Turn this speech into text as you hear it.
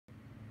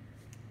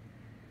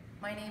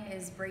My name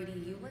is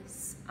Braydee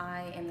Euliss.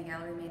 I am the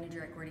gallery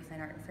manager at Gordy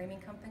Fine Art and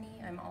Framing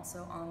Company. I'm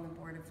also on the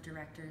board of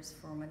directors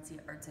for Muncie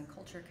Arts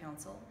Culture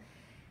Council.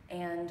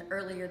 And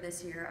earlier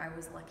this year, I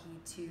was lucky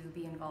to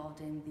be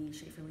involved in the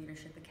Shafer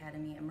Leadership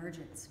Academy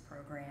Emergence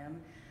program.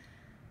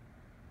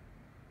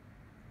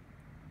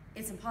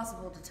 It's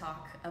impossible to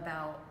talk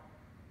about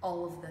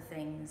all of the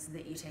things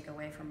that you take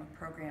away from a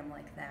program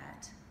like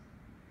that.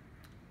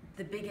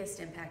 The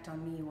biggest impact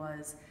on me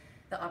was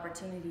the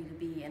opportunity to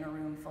be in a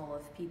room full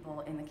of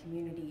people in the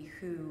community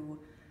who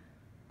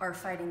are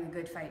fighting the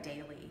good fight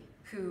daily,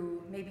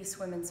 who maybe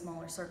swim in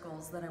smaller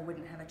circles that I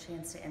wouldn't have a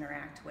chance to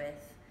interact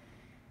with.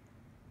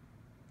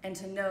 And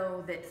to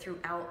know that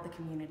throughout the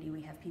community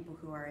we have people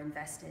who are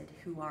invested,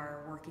 who are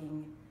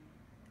working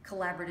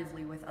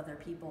collaboratively with other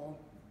people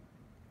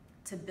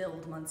to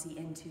build Muncie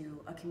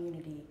into a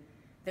community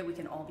that we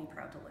can all be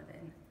proud to live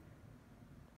in.